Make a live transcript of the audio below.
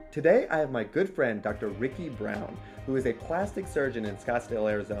Today, I have my good friend, Dr. Ricky Brown, who is a plastic surgeon in Scottsdale,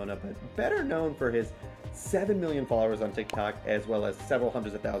 Arizona, but better known for his 7 million followers on TikTok, as well as several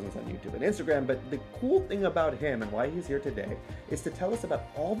hundreds of thousands on YouTube and Instagram. But the cool thing about him and why he's here today is to tell us about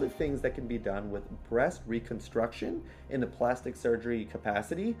all the things that can be done with breast reconstruction in the plastic surgery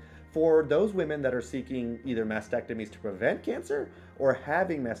capacity for those women that are seeking either mastectomies to prevent cancer or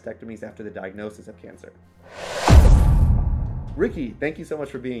having mastectomies after the diagnosis of cancer. Ricky, thank you so much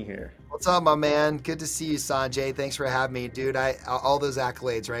for being here. What's up, my man? Good to see you, Sanjay. Thanks for having me, dude. All those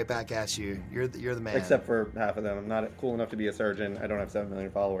accolades right back at you. You're the man. Except for half of them. I'm not cool enough to be a surgeon. I don't have 7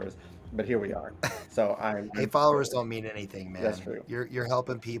 million followers, but here we are. So Hey, followers don't mean anything, man. That's true. You're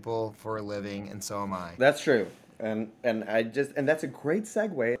helping people for a living, and so am I. That's true. And that's a great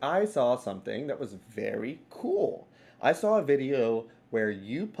segue. I saw something that was very cool. I saw a video where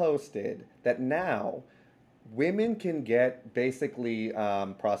you posted that now women can get basically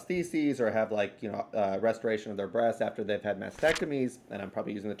prostheses or have restoration of their breasts after they've had mastectomies, and I'm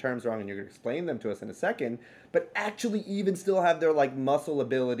probably using the terms wrong and you're going to explain them to us in a second, but actually even still have their muscle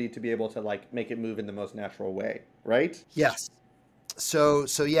ability to be able to make it move in the most natural way, right? Yes. So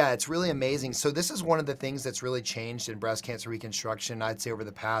yeah, it's really amazing. So this is one of the things that's really changed in breast cancer reconstruction, I'd say over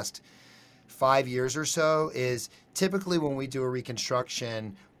the past 5 years or so, is typically when we do a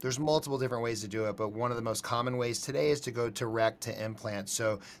reconstruction, there's multiple different ways to do it, but one of the most common ways today is to go direct to implant.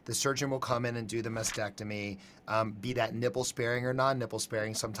 So the surgeon will come in and do the mastectomy, be that nipple sparing or non-nipple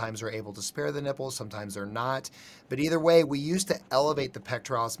sparing. Sometimes they're able to spare the nipples, sometimes they're not. But either way, we used to elevate the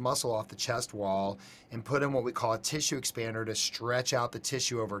pectoralis muscle off the chest wall and put in what we call a tissue expander to stretch out the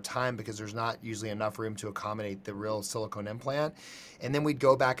tissue over time because there's not usually enough room to accommodate the real silicone implant. And then we'd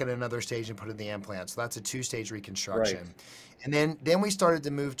go back at another stage and put in the implant. So that's a two-stage reconstruction. Right. And then we started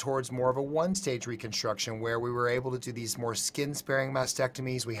to move towards more of a one-stage reconstruction where we were able to do these more skin-sparing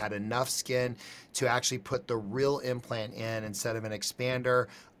mastectomies. We had enough skin to actually put the real implant in instead of an expander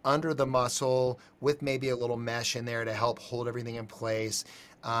under the muscle with maybe a little mesh in there to help hold everything in place.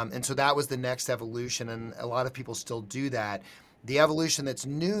 And so that was the next evolution, and a lot of people still do that. The evolution that's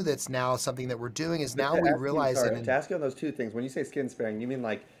new, that's now something that we're doing, is now we realize that... To ask you on those two things, when you say skin-sparing, you mean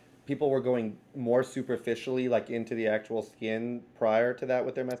people were going more superficially into the actual skin prior to that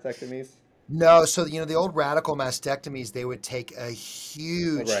with their mastectomies? No, so the old radical mastectomies, they would take a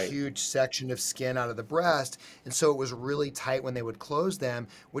huge section of skin out of the breast, and so it was really tight when they would close them,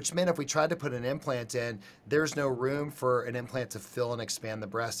 which meant if we tried to put an implant in, there's no room for an implant to fill and expand the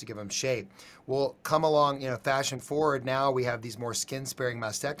breast to give them shape. Well, come along, fashion forward, now we have these more skin-sparing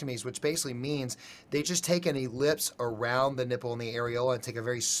mastectomies, which basically means they just take an ellipse around the nipple and the areola and take a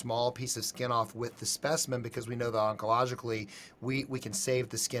very small piece of skin off with the specimen because we know that oncologically we can save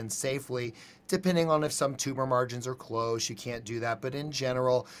the skin safely. Depending on if some tumor margins are close, you can't do that. But in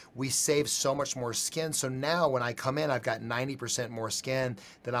general, we save so much more skin. So now when I come in, I've got 90% more skin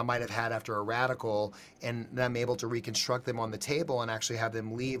than I might have had after a radical. And then I'm able to reconstruct them on the table and actually have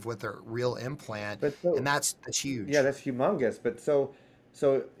them leave with a real implant. And that's huge. Yeah, that's humongous. But so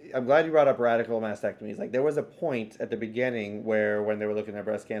I'm glad you brought up radical mastectomies. There was a point at the beginning where when they were looking at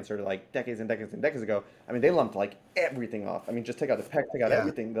breast cancer decades and decades and decades ago, they lumped everything off. Just take out the pec, take out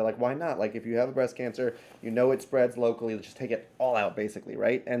everything. They're why not? If you have a breast cancer, it spreads locally, just take it all out basically,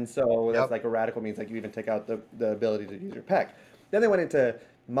 right? And so that's a radical means you even take out the ability to use your pec. Then they went into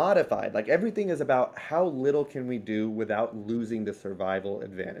modified. Everything is about how little can we do without losing the survival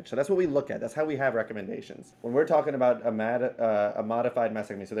advantage. So that's what we look at. That's how we have recommendations. When we're talking about a modified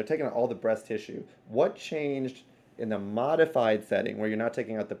mastectomy, so they're taking out all the breast tissue. What changed in the modified setting where you're not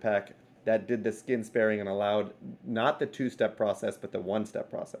taking out the pec that did the skin sparing and allowed not the two-step process, but the one-step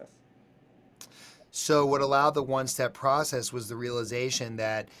process? So what allowed the one-step process was the realization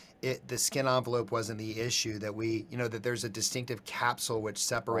that the skin envelope wasn't the issue, that that there's a distinctive capsule which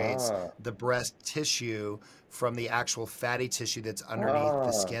separates the breast tissue from the actual fatty tissue that's underneath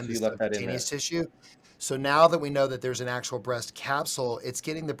the skin, the subcutaneous tissue. So now that we know that there's an actual breast capsule, it's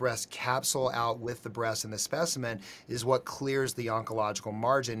getting the breast capsule out with the breast and the specimen is what clears the oncological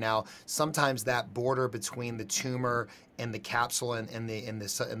margin. Now, sometimes that border between the tumor and the capsule and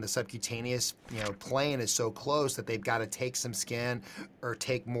the subcutaneous plane is so close that they've got to take some skin or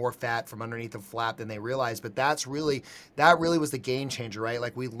take more fat from underneath the flap than they realize. But that really was the game changer,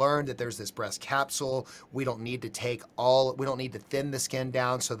 right? We learned that there's this breast capsule. We don't need to thin the skin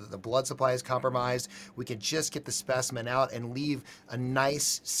down so that the blood supply is compromised. We can just get the specimen out and leave a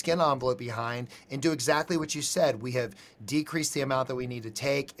nice skin envelope behind and do exactly what you said. We have decreased the amount that we need to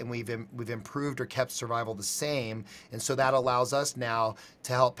take, and we've improved or kept survival the same. And so so that allows us now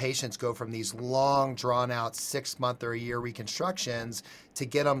to help patients go from these long, drawn out 6 month or a year reconstructions to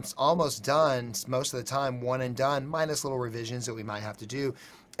get them almost done, most of the time, one and done, minus little revisions that we might have to do.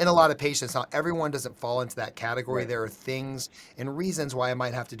 In a lot of patients, now everyone doesn't fall into that category. Right. There are things and reasons why I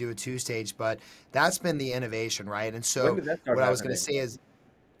might have to do a 2 stage, but that's been the innovation, right? And When so did that start what I was going to happening? say is,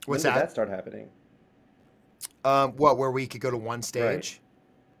 When what's did that? that start happening? What, where we could go to one Right. stage?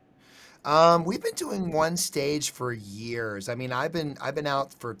 We've been doing one stage for years. I mean, I've been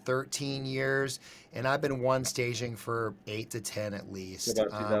out for 13 years, and I've been one staging for 8 to 10 at So least,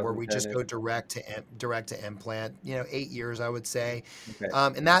 about where we just 2010-ish. go direct to implant. 8 years, I would say, Okay.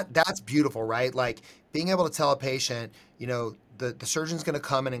 and that's beautiful, right? Like being able to tell a patient, the surgeon's going to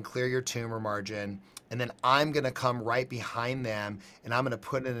come in and clear your tumor margin. And then I'm going to come right behind them and I'm going to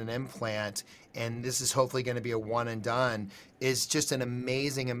put in an implant. And this is hopefully going to be a one and done is just an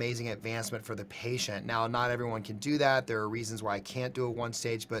amazing, amazing advancement for the patient. Now, not everyone can do that. There are reasons why I can't do a one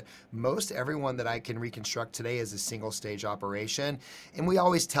stage, but most everyone that I can reconstruct today is a single stage operation. And we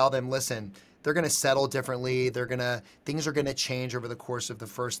always tell them, listen, they're going to settle differently. Things are going to change over the course of the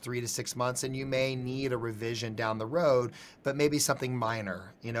first 3 to 6 months, and you may need a revision down the road, but maybe something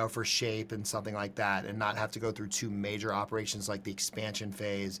minor, for shape and something like that, and not have to go through two major operations like the expansion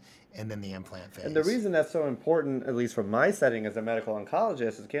phase and then the implant And the phase. reason that's so important, at least from my setting as a medical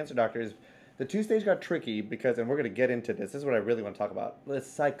oncologist, as a cancer doctor, is the two stage got tricky because, and we're going to get into this. This is what I really want to talk about: the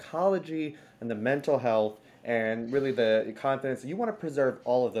psychology and the mental health, and really the confidence. You want to preserve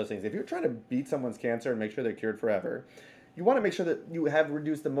all of those things. If you're trying to beat someone's cancer and make sure they're cured forever, you want to make sure that you have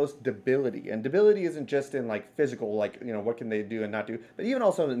reduced the most debility. And debility isn't just in like physical, like what can they do and not do, but even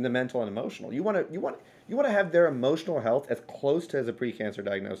also in the mental and emotional. You want to have their emotional health as close to as a precancer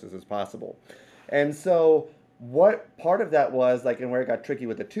diagnosis as possible. And so what part of that was like, and where it got tricky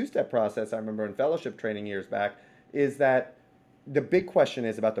with the two-step process, I remember in fellowship training years back, is that the big question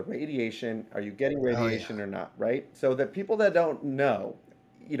is about the radiation. Are you getting Oh yeah. radiation or not, right? So the people that don't know,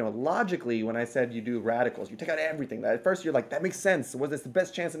 logically, when I said you do radicals, you take out everything. At first, you're like, that makes sense. Was this the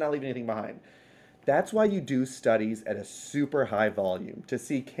best chance of not leaving anything behind? That's why you do studies at a super high volume to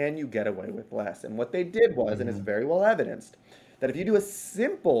see can you get away with less. And what they did was, and it's Hmm. very well evidenced, that if you do a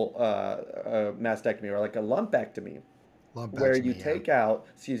simple mastectomy or like a lumpectomy, where you Lumpectomy, yeah. take out,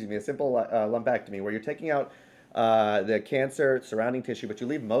 excuse me, a simple lumpectomy, where you're taking out the cancer surrounding tissue, but you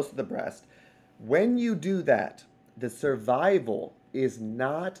leave most of the breast. When you do that, the survival is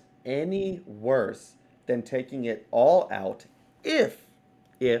not any worse than taking it all out if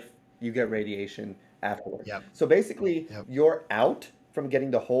if you get radiation afterward. Yep. So basically, Yep. you're out from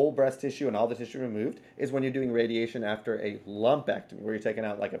getting the whole breast tissue and all the tissue removed is when you're doing radiation after a lumpectomy, where you're taking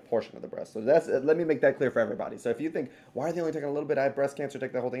out like a portion of the breast. So that's let me make that clear for everybody. So if you think, why are they only taking a little bit? I have breast cancer,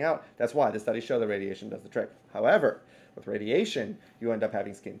 take the whole thing out. That's why the studies show that radiation does the trick. However, with radiation, you end up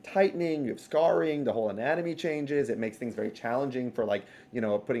having skin tightening, you have scarring, the whole anatomy changes. It makes things very challenging for like,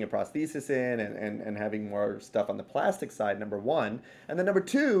 putting a prosthesis in and having more stuff on the plastic side, number one. And then number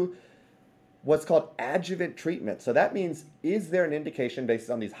two, what's called adjuvant treatment. So that means, is there an indication based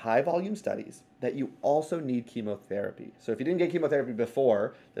on these high volume studies that you also need chemotherapy? So if you didn't get chemotherapy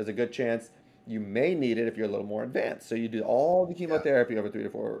before, there's a good chance you may need it if you're a little more advanced. So you do all the Yeah. chemotherapy over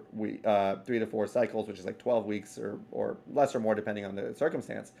 3 to 4 cycles, which is like 12 weeks or less or more depending on the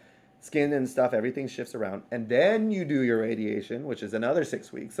circumstance. Skin and stuff, everything shifts around, and then you do your radiation, which is another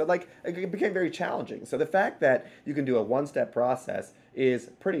 6 weeks. So like it became very challenging. So the fact that you can do a one-step process is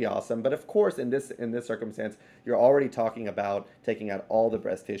pretty awesome. But of course, in this circumstance, you're already talking about taking out all the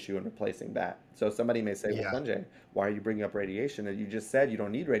breast tissue and replacing that. So somebody may say, "Well, Yeah. Sanjay, why are you bringing up radiation? And you just said you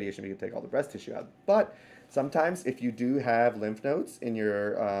don't need radiation, you can take all the breast tissue out." But sometimes, if you do have lymph nodes in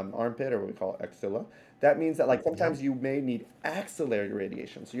your armpit, or what we call axilla, that means that like Yep. sometimes you may need axillary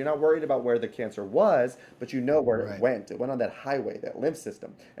radiation. So you're not worried about where the cancer was, but you know where it Right. went. It went on that highway, that lymph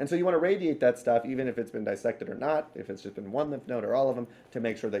system. And so you want to radiate that stuff, even if it's been dissected or not, if it's just been one lymph node or all of them, to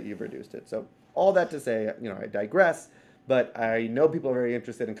make sure that you've reduced it. So all that to say, I digress, but I know people are very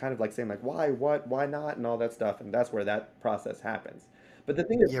interested in kind of like saying like, why, what, why not, and all that stuff. And that's where that process happens. But the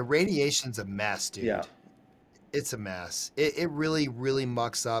thing is, Yeah, radiation's a mess, yeah, dude. It's a mess. It really, really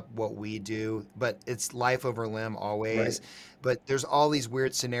mucks up what we do, but it's life over limb right. always. But there's all these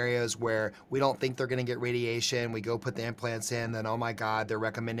weird scenarios where we don't think they're going to get radiation. We go put the implants in, then oh my God, they're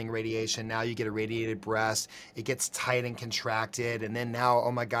recommending radiation. Now you get a radiated breast. It gets tight and contracted. And then now,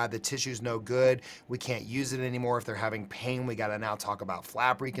 oh my God, the tissue's no good. We can't use it anymore. If they're having pain, we got to now talk about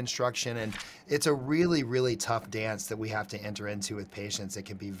flap reconstruction. And it's a really, really tough dance that we have to enter into with patients. It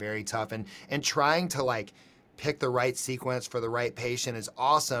can be very tough. And trying to like, pick the right sequence for the right patient is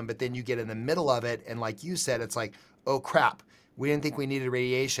awesome, but then you get in the middle of it and like you said, it's like, oh crap, we didn't think we needed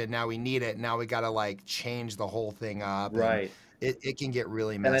radiation. Now we need it. Now we got to like change the whole thing up. And Right. it can get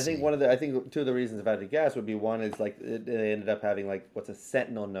really And I think messy. I think two of the reasons, if I had to guess, would be one is like they ended up having like what's a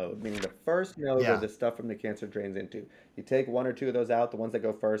sentinel node, meaning the first node where Yeah. the stuff from the cancer drains into. You take one or two of those out, the ones that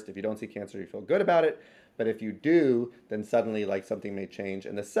go first. If you don't see cancer, you feel good about it. But if you do, then suddenly like something may change.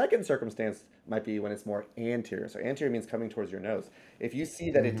 And the second circumstance might be when it's more anterior. So anterior means coming towards your nose. If you see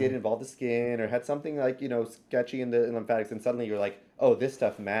that it did Hmm. involve the skin or had something like, sketchy in the lymphatics, and suddenly you're like, oh, this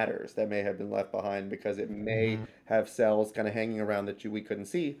stuff matters, that may have been left behind because it may Hmm. have cells kind of hanging around that we couldn't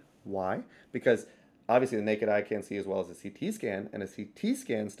see. Why? Because obviously the naked eye can't see as well as a CT scan, and a CT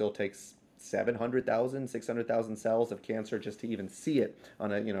scan still takes 700,000, 600,000 cells of cancer just to even see it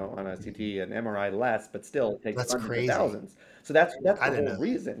on a CT and MRI less, but still it takes That's hundreds of crazy. thousands. So that's I the didn't whole know that.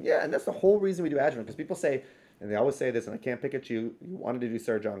 reason. Yeah, and that's the whole reason we do adjuvant because people say, and they always say this, and I can't pick at you. You wanted to do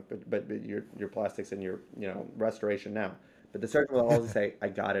surgeon, but your plastics and your restoration now. But the surgeon will always say, "I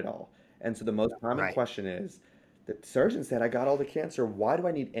got it all." And so the most common Right. question is, the surgeon said, "I got all the cancer. Why do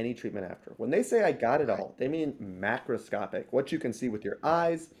I need any treatment after?" When they say, "I got it Right. all," they mean macroscopic, what you can see with your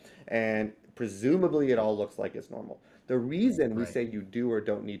eyes, and presumably it all looks like it's normal. The reason we Right. say you do or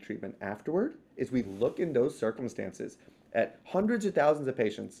don't need treatment afterward is we look in those circumstances at hundreds of thousands of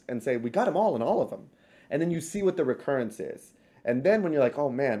patients and say, we got them all in all of them. And then you see what the recurrence is. And then when you're like, oh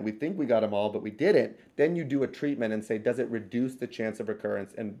man, we think we got them all, but we didn't, then you do a treatment and say, does it reduce the chance of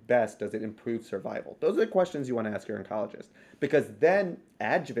recurrence? And best, does it improve survival? Those are the questions you want to ask your oncologist. Because then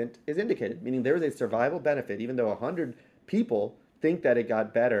adjuvant is indicated, meaning there is a survival benefit, even though 100 people think that it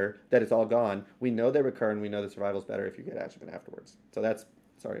got better, that it's all gone. We know they recur and we know the survival is better if you get adjuvant afterwards. So that's,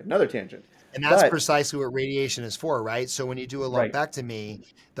 sorry, another tangent. And that's But, precisely what radiation is for, right? So when you do a right, lumpectomy,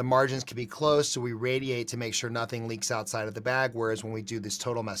 the margins can be close, so we radiate to make sure nothing leaks outside of the bag. Whereas when we do this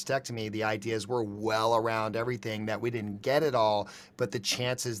total mastectomy, the idea is we're well around everything, that we didn't get it all, but the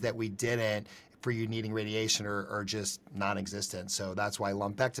chances that we didn't for you needing radiation are just non-existent. So that's why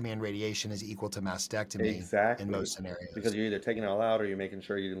lumpectomy and radiation is equal to mastectomy in exactly. most Because scenarios. you're either taking it all out or you're making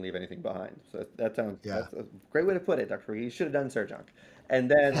sure you didn't leave anything behind. So Yeah. that's a great way to put it, Dr. Reed. You should have done surgeon. And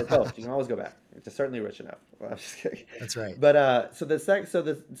then both. You can always go back. It's certainly rich enough. Well, I'm just kidding. That's right. But so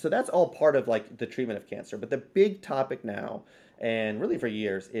that's all part of like the treatment of cancer. But the big topic now, and really for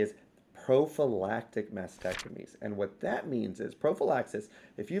years, is prophylactic mastectomies. And what that means is prophylaxis.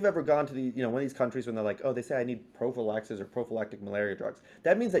 If you've ever gone to one of these countries when they're like, oh, they say I need prophylaxis or prophylactic malaria drugs,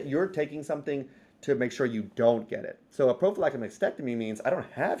 that means that you're taking something to make sure you don't get it. So a prophylactic mastectomy means I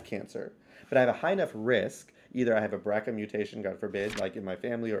don't have cancer, but I have a high enough risk. Either I have a BRCA mutation, God forbid, like in my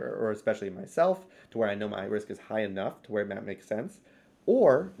family or especially myself, to where I know my risk is high enough to where that makes sense.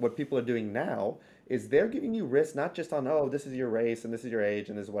 Or what people are doing now is they're giving you risk not just on, oh, this is your race and this is your age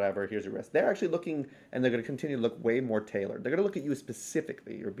and this is whatever, here's your risk. They're actually looking, and they're going to continue to look way more tailored. They're going to look at you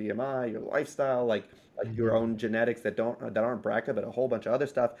specifically, your BMI, your lifestyle, like your Hmm. own genetics that aren't BRCA, but a whole bunch of other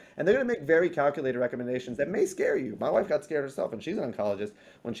stuff. And they're going to make very calculated recommendations that may scare you. My wife got scared herself, and she's an oncologist,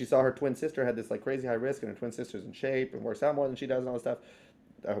 when she saw her twin sister had this like crazy high risk, and her twin sister's in shape and works out more than she does and all this stuff.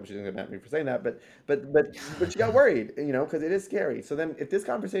 I hope she doesn't get mad at me for saying that, but she got worried, because it is scary. So then, if this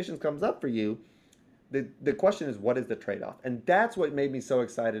conversation comes up for you, the question is, what is the trade-off? And that's what made me so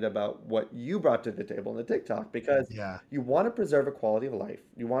excited about what you brought to the table in the TikTok, because Yeah. you want to preserve a quality of life.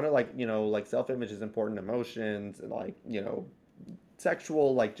 You want to, like self-image is important, emotions, and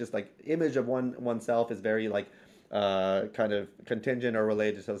sexual, like just like image of oneself is very like kind of contingent or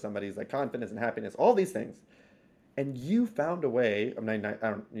related to somebody's like confidence and happiness, all these things. And you found a way. I mean, I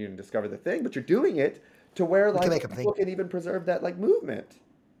don't, you didn't discover the thing, but you're doing it to where We can like make them people think. can even preserve that like movement.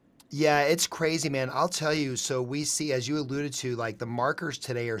 Yeah, it's crazy, man. I'll tell you. So we see, as you alluded to, like the markers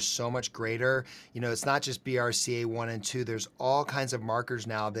today are so much greater. It's not just BRCA1 and 2. There's all kinds of markers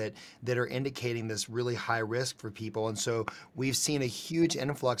now that are indicating this really high risk for people. And so we've seen a huge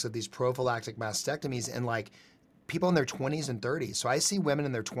influx of these prophylactic mastectomies and like people in their 20s and 30s. So I see women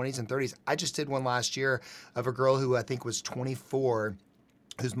in their 20s and 30s. I just did one last year of a girl who I think was 24,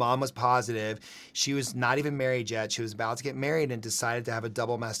 whose mom was positive. She was not even married yet. She was about to get married and decided to have a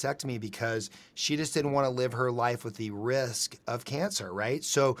double mastectomy because she just didn't want to live her life with the risk of cancer, right?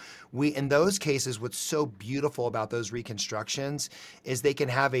 So in those cases, what's so beautiful about those reconstructions is they can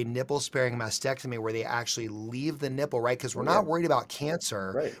have a nipple sparing mastectomy where they actually leave the nipple, right? Because we're Oh yeah, not worried about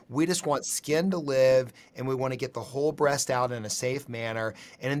cancer. right. We just want skin to live and we want to get the whole breast out in a safe manner.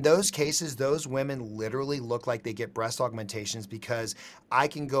 And in those cases, those women literally look like they get breast augmentations because I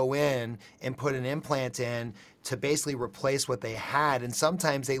can go in and put an implant in to basically replace what they had. And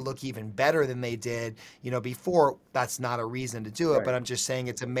sometimes they look even better than they did, before. That's not a reason to do it, Right. but I'm just saying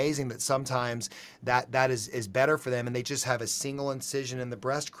it's amazing that sometimes that is better for them, and they just have a single incision in the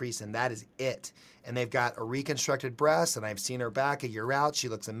breast crease, and that is it. And they've got a reconstructed breast, and I've seen her back a year out. She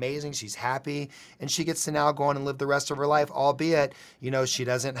looks amazing. She's happy, and she gets to now go on and live the rest of her life, albeit, she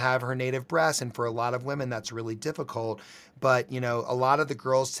doesn't have her native breasts. And for a lot of women, that's really difficult. But, a lot of the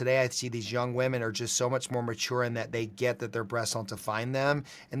girls today, I see these young women are just so much more mature in that they get that their breasts don't define them,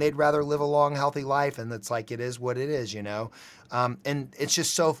 and they'd rather live a long, healthy life. And it's like, it is what it is. And it's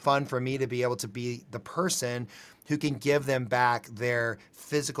just so fun for me to be able to be the person who can give them back their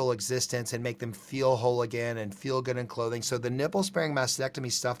physical existence and make them feel whole again and feel good in clothing. So the nipple sparing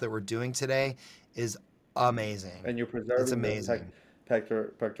mastectomy stuff that we're doing today is amazing. And you're It's preserving the amazing.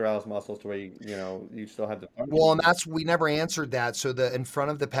 pectoralis muscles to where you still have the Well, and function. that's, we never answered that. So the in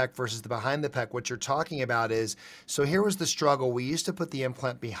front of the pec versus the behind the pec, what you're talking about is, so here was the struggle. We used to put the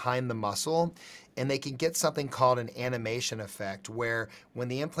implant behind the muscle, and they can get something called an animation effect, where when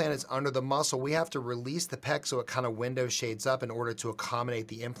the implant is under the muscle, we have to release the pec so it kind of window shades up in order to accommodate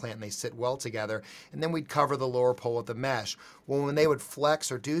the implant and they sit well together. And then we'd cover the lower pole with the mesh. Well, when they would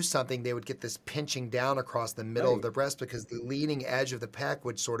flex or do something, they would get this pinching down across the middle of Right. the breast because the leading edge of the pec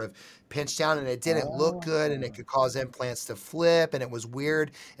would sort of pinch down, and it didn't look good, and it Ah. could cause implants to flip, and it was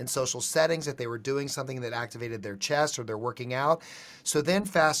weird in social settings if they were doing something that activated their chest or they're working out. So then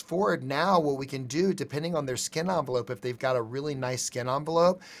fast forward now, what we can do, depending on their skin envelope, if they've got a really nice skin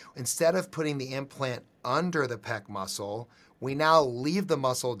envelope, instead of putting the implant under the pec muscle, we now leave the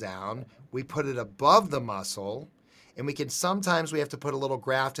muscle down, we put it above the muscle, and we can, sometimes we have to put a little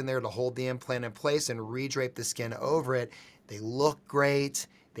graft in there to hold the implant in place and redrape the skin over it. They look great.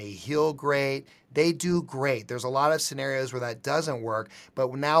 They heal great. They do great. There's a lot of scenarios where that doesn't work.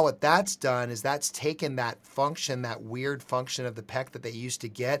 But now what that's done is that's taken that function, that weird function of the pec that they used to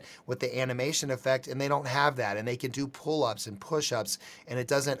get with the animation effect, and they don't have that. And they can do pull-ups and push-ups, and it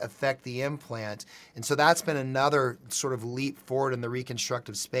doesn't affect the implant. And so that's been another sort of leap forward in the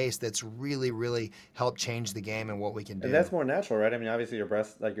reconstructive space that's really, really helped change the game and what we can And that's do. more natural, right? I mean, obviously your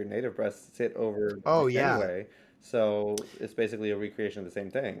breasts, like your native breasts, sit over Oh, yeah. anyway, so it's basically a recreation of the same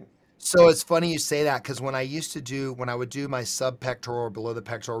thing. So it's funny you say that, because when I would do my subpectoral or below the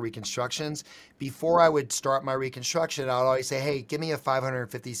pectoral reconstructions, before I would start my reconstruction, I would always say, hey, give me a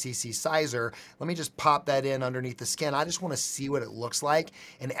 550cc sizer. Let me just pop that in underneath the skin. I just want to see what it looks like.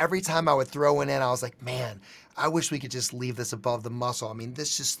 And every time I would throw one in, I was like, man, I wish we could just leave this above the muscle. I mean,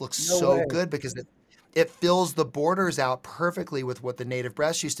 this just looks No so way. good because it fills the borders out perfectly with what the native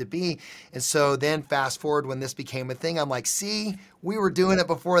breast used to be. And so then fast forward when this became a thing, I'm like, see, we were doing it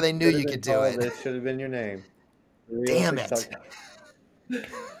before they knew Should have you been could do called it. this. Should have been your name. Real Damn TikTok. it.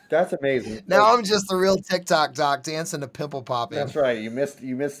 That's amazing. So Now I'm just the real TikTok doc dancing to pimple popping. that's right. You missed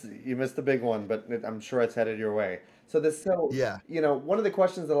the big one, but I'm sure it's headed your way. So this, so Yeah. one of the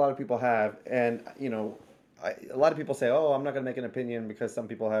questions that a lot of people have, and a lot of people say, "Oh, I'm not going to make an opinion because some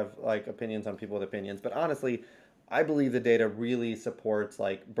people have like opinions on people with opinions." But honestly, I believe the data really supports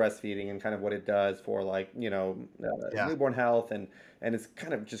like breastfeeding and kind of what it does for like Yeah. newborn health, and it's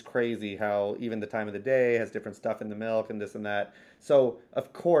kind of just crazy how even the time of the day has different stuff in the milk and this and that. So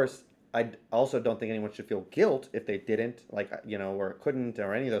of course, also don't think anyone should feel guilt if they didn't, like, or couldn't,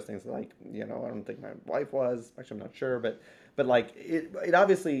 or any of those things. Like, I don't think my wife was. Actually, I'm not sure, but like it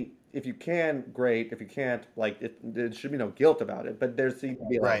obviously, if you can, great. If you can't, like, there should be no guilt about it. But there seems to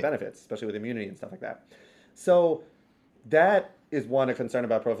be a lot of Right. benefits, especially with immunity and stuff like that. So that is one a concern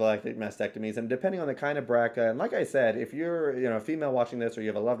about prophylactic mastectomies, and depending on the kind of BRCA, and like I said, if you're a female watching this, or you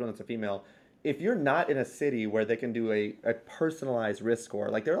have a loved one that's a female, if you're not in a city where they can do a personalized risk score,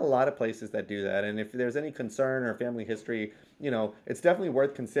 like there are a lot of places that do that, and if there's any concern or family history, it's definitely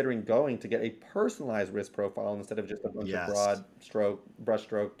worth considering going to get a personalized risk profile instead of just a bunch of Yes. broad stroke, brush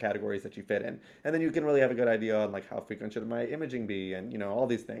stroke categories that you fit in, and then you can really have a good idea on like how frequent should my imaging be, and all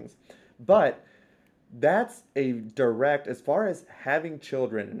these things. But that's a direct, as far as having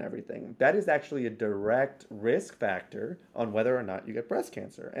children and everything, that is actually a direct risk factor on whether or not you get breast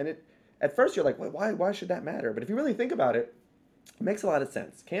cancer. And at first you're like, well, why should that matter? But if you really think about it, it makes a lot of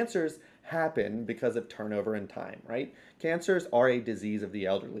sense. Cancers happen because of turnover in time, right? Cancers are a disease of the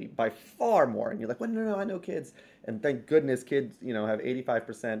elderly by far more. And you're like, well, no, I know kids. And thank goodness kids, have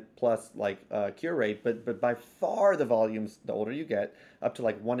 85% plus like cure rate. But by far the volumes, the older you get, up to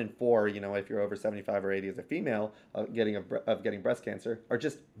like 1 in 4, if you're over 75 or 80 as a female, getting breast cancer, are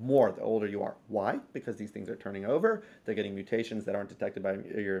just more the older you are. Why? Because these things are turning over. They're getting mutations that aren't detected by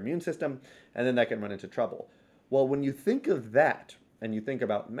your immune system, and then that can run into trouble. Well, when you think of that and you think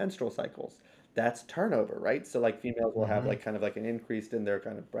about menstrual cycles, that's turnover, right? So like females will have Hmm. like kind of like an increase in their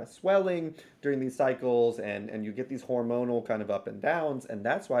kind of breast swelling during these cycles, and you get these hormonal kind of up and downs, and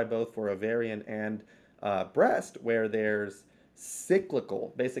that's why both for ovarian and breast, where there's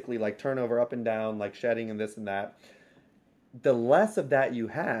cyclical, basically like turnover up and down, like shedding and this and that, the less of that you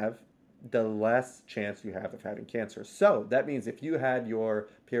have, the less chance you have of having cancer. So that means if you had your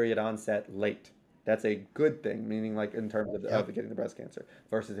period onset late, that's a good thing, meaning like in terms Yep. of getting the breast cancer,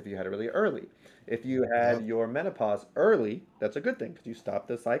 versus if you had it really early. If you had Yep. your menopause early, that's a good thing because you stop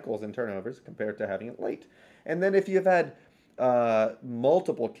the cycles and turnovers compared to having it late. And then if you've had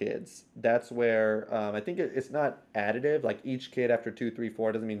multiple kids, that's where I think it's not additive. Like each kid after two, three,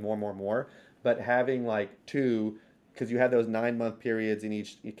 four doesn't mean more, more, more. But having like two, because you have those 9 month periods in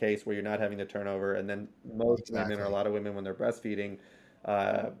each case where you're not having the turnover, and then most women or a Exactly. lot of women when they're breastfeeding,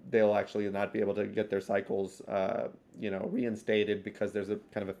 they'll actually not be able to get their cycles, reinstated because there's a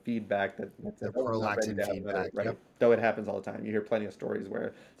kind of a feedback that says, The oh, I'm not ready prolactin to have another, feedback. right? Yep. Though it happens all the time. You hear plenty of stories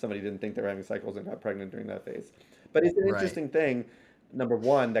where somebody didn't think they were having cycles and got pregnant during that phase. But it's an Right. interesting thing, number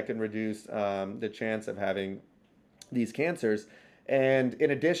one, that can reduce the chance of having these cancers. And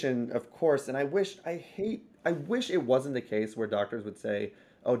in addition, of course, and I wish it wasn't the case where doctors would say,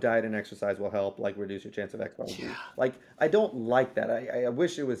 oh, diet and exercise will help, like reduce your chance of X, Y, and Z. Yeah. Like, I don't like that. I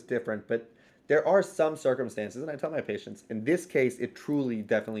wish it was different, but there are some circumstances, and I tell my patients, in this case, it truly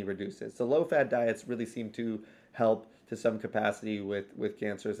definitely reduces. So low fat diets really seem to help to some capacity with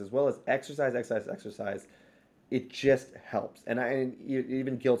cancers, as well as exercise, exercise, exercise. It just helps, and it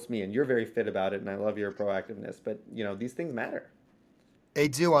even guilts me. And you're very fit about it, and I love your proactiveness. But these things matter. They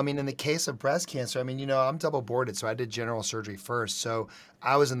do. I mean, in the case of breast cancer, I mean, I'm double boarded, so I did general surgery first. So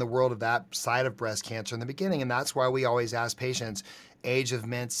I was in the world of that side of breast cancer in the beginning. And that's why we always ask patients age of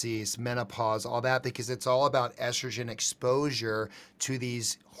menses, menopause, all that, because it's all about estrogen exposure to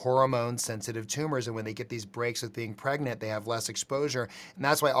these hormone sensitive tumors. And when they get these breaks with being pregnant, they have less exposure. And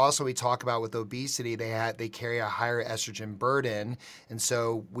that's why also we talk about with obesity, they carry a higher estrogen burden. And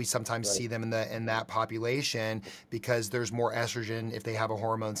so we sometimes Right. see them in that population because there's more estrogen if they have a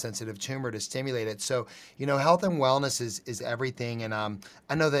hormone sensitive tumor to stimulate it. So, health and wellness is everything. And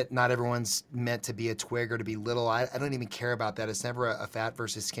I know that not everyone's meant to be a twig or to be little. I don't even care about that. It's never a fat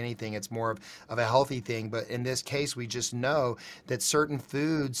versus skinny thing. It's more of a healthy thing. But in this case, we just know that certain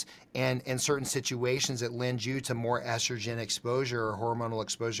foods and certain situations that lend you to more estrogen exposure or hormonal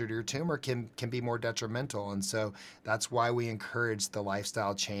exposure to your tumor can be more detrimental. And so that's why we encourage the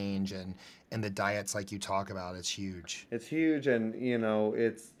lifestyle change and the diets like you talk about. It's huge. It's huge, and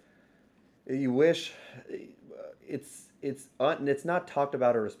it's you wish it's not talked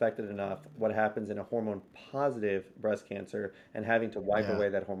about or respected enough what happens in a hormone positive breast cancer and having to wipe Yeah. away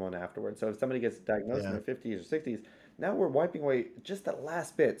that hormone afterwards. So if somebody gets diagnosed in Yeah. their 50s or 60s, now we're wiping away just the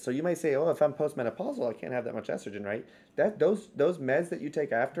last bit. So you might say, oh, if I'm postmenopausal, I can't have that much estrogen, right? Those meds that you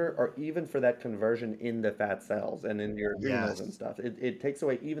take after are even for that conversion in the fat cells and in your adrenals and Yes. stuff. It takes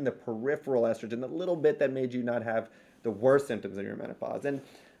away even the peripheral estrogen, the little bit that made you not have the worst symptoms of your menopause. And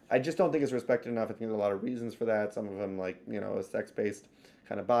I just don't think it's respected enough. I think there's a lot of reasons for that. Some of them, like, a sex based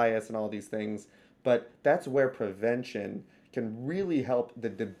kind of bias and all these things. But that's where prevention can really help the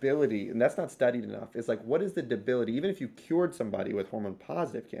debility. And that's not studied enough. It's like, what is the debility? Even if you cured somebody with hormone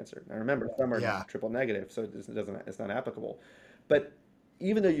positive cancer. Now, remember, some are Yeah. triple negative, so it's not applicable. But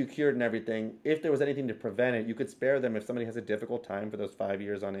even though you cured and everything, if there was anything to prevent it, you could spare them if somebody has a difficult time for those 5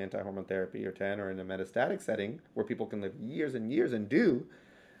 years on anti hormone therapy or 10 or in a metastatic setting where people can live years and years and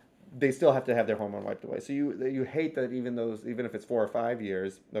they still have to have their hormone wiped away. So you hate that even if it's 4 or 5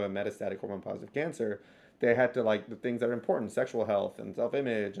 years of a metastatic hormone positive cancer, they have to, like, the things that are important, sexual health and self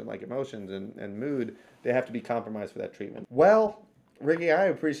image and like emotions and mood, they have to be compromised for that treatment. Well, Ricky, I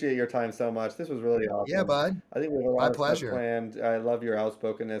appreciate your time so much. This was really Yeah, awesome. bud. I think we have a My lot of stuff pleasure. planned. I love your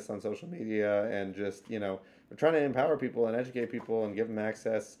outspokenness on social media and just, we're trying to empower people and educate people and give them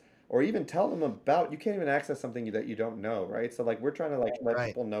access or even tell them about, you can't even access something that you don't know, right? So like we're trying to like let Right.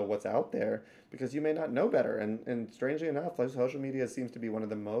 people know what's out there because you may not know better. And strangely enough, like social media seems to be one of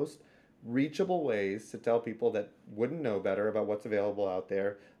the most reachable ways to tell people that wouldn't know better about what's available out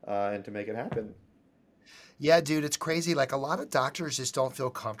there, and to make it happen. Yeah, dude, it's crazy. Like a lot of doctors just don't feel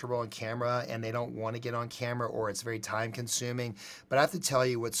comfortable on camera and they don't want to get on camera or it's very time consuming. But I have to tell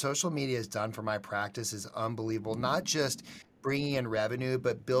you, what social media has done for my practice is unbelievable. Not just bringing in revenue,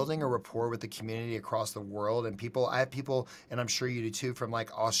 but building a rapport with the community across the world. And people, I have people, and I'm sure you do too, from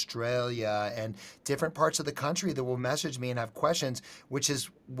like Australia and different parts of the country that will message me and have questions, which is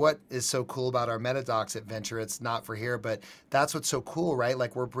what is so cool about our MetaDocs adventure. It's not for here, but that's what's so cool, right?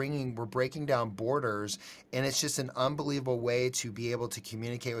 Like we're breaking down borders, and it's just an unbelievable way to be able to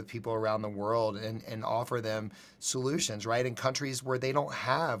communicate with people around the world and offer them solutions, right? In countries where they don't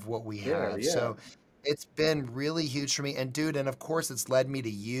have what we Sure, have. yeah. So it's been really huge for me. And dude, and of course it's led me to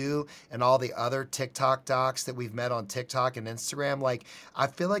you and all the other TikTok docs that we've met on TikTok and Instagram. Like I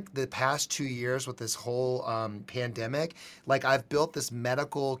feel like the past 2 years with this whole pandemic, like I've built this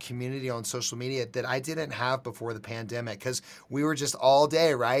medical community on social media that I didn't have before the pandemic, because we were just all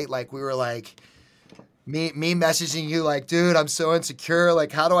day, right? Like we were like, me messaging you like, dude, I'm so insecure.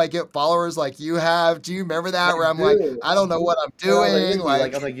 Like, how do I get followers like you have? Do you remember I that? Where I'm like, do. I don't know what I'm And I was like, doing. Ricky, like,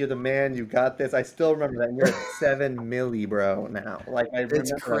 Like, I'm like, you're the man, you got this. I still remember that. And you're at 7 milli, bro, now. Like, I it's remember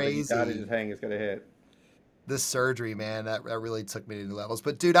that. I was like, you gotta crazy. just hang, it's gonna hit. The surgery, man, that really took me to new levels.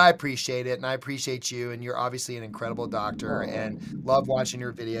 But dude, I appreciate it, and I appreciate you, and you're obviously an incredible doctor, Oh, and love watching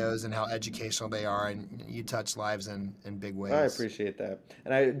your videos and how educational they are, and you touch lives in big I ways. appreciate that.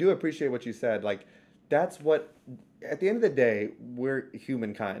 And I do appreciate what you said. Like, that's what, at the end of the day, we're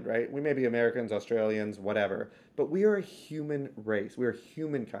humankind, right? We may be Americans, Australians, whatever, but we are a human race. We are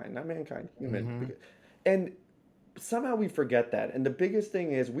humankind, not mankind, human. Hmm. And somehow we forget that. And the biggest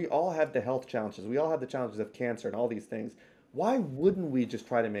thing is we all have the health challenges. We all have the challenges of cancer and all these things. Why wouldn't we just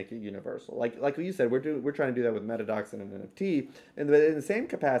try to make it universal? Like you said, we're trying to do that with MetaDocs and an NFT. And in the same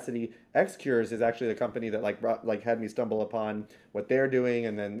capacity, XCures is actually the company that like had me stumble upon what they're doing,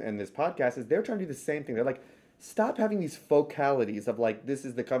 and this podcast is they're trying to do the same thing. They're like, stop having these focalities of like this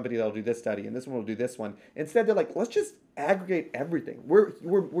is the company that'll do this study and this one will do this one. Instead, they're like, let's just aggregate everything.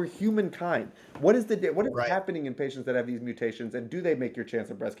 We're humankind. What is Right. happening in patients that have these mutations, and do they make your chance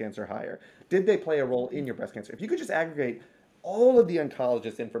of breast cancer higher? Did they play a role in your breast cancer? If you could just aggregate all of the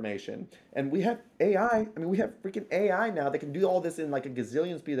oncologist information, and we have AI. I mean, we have freaking AI now that can do all this in like a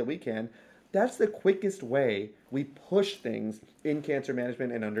gazillion speed that we can. That's the quickest way we push things in cancer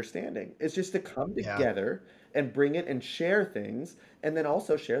management and understanding. It's just to come Yeah. together and bring it and share things, and then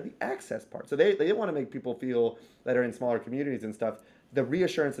also share the access part. So they didn't want to make people feel that are in smaller communities and stuff the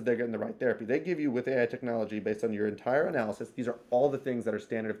reassurance that they're getting the right therapy. They give you with AI technology based on your entire analysis. These are all the things that are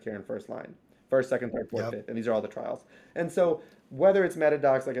standard of care in first line, first, second, third, fourth, Yep. fifth, and these are all the trials. And so whether it's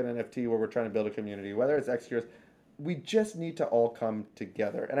MetaDocs like an NFT where we're trying to build a community, whether it's XCures, we just need to all come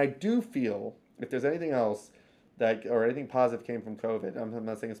together. And I do feel if there's anything else that or anything positive came from COVID, I'm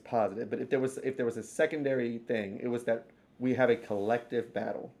not saying it's positive, but if there was a secondary thing, it was that we have a collective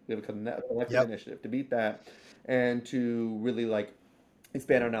battle. We have a collective Yep. initiative to beat that and to really like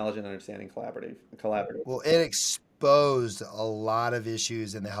expand our knowledge and understanding collaborative. Well, it exposed a lot of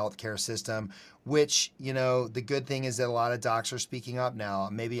issues in the healthcare system, which, the good thing is that a lot of docs are speaking up now.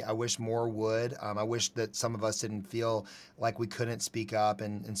 Maybe I wish more would. I wish that some of us didn't feel like we couldn't speak up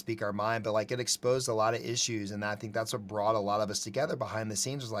and speak our mind, but like it exposed a lot of issues. And I think that's what brought a lot of us together behind the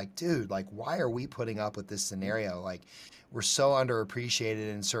scenes was like, dude, like, why are we putting up with this scenario? Like, we're so underappreciated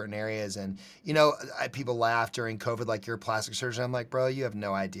in certain areas. And, people laugh during COVID, like you're a plastic surgeon. I'm like, bro, you have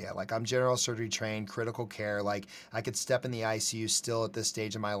no idea. Like, I'm general surgery trained, critical care. Like, I could step in the ICU still at this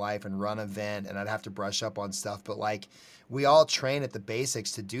stage of my life and run a vent, and I'd have to brush up on stuff. But, like, we all train at the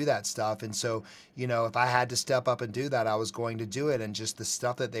basics to do that stuff. And so, if I had to step up and do that, I was going to do it. And just the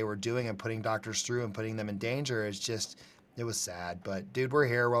stuff that they were doing and putting doctors through and putting them in danger is just, it was sad. But, dude, we're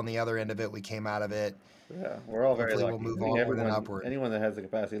here. We're on the other end of it. We came out of it. Yeah, we're all very Hopefully, we'll lucky. move I think onward and upward. anyone that has the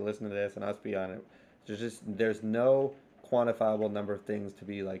capacity to listen to this and us be on it, there's no quantifiable number of things to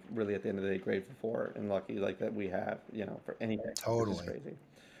be like really at the end of the day grateful for and lucky like that we have, for anything. It's just Totally. crazy.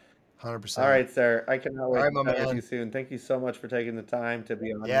 All 100%. right, sir. I cannot All wait right, to my chat with you man. soon. Thank you so much for taking the time to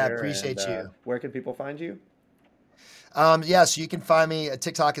be on Yeah, here. And appreciate you. where can people find you? Yeah, so you can find me at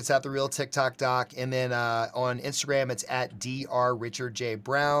TikTok. It's at the real TikTok doc, and then on Instagram, it's at Dr. Richard J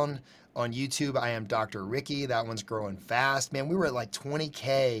Brown. On YouTube, I am Dr. Ricky. That one's growing fast, man. We were at like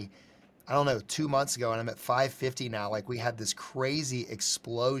 20K, I don't know, 2 months ago, and I'm at 550 now. Like we had this crazy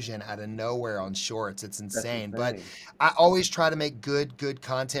explosion out of nowhere on shorts. It's That's insane. But insane. I always try to make good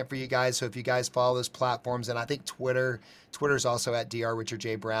content for you guys. So if you guys follow those platforms, and I think Twitter's also at Dr. Richard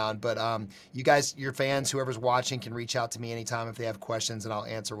J Brown. But you guys, your fans, whoever's watching, can reach out to me anytime if they have questions, and I'll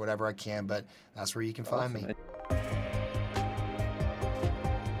answer whatever I can. But that's where you can find me. Awesome.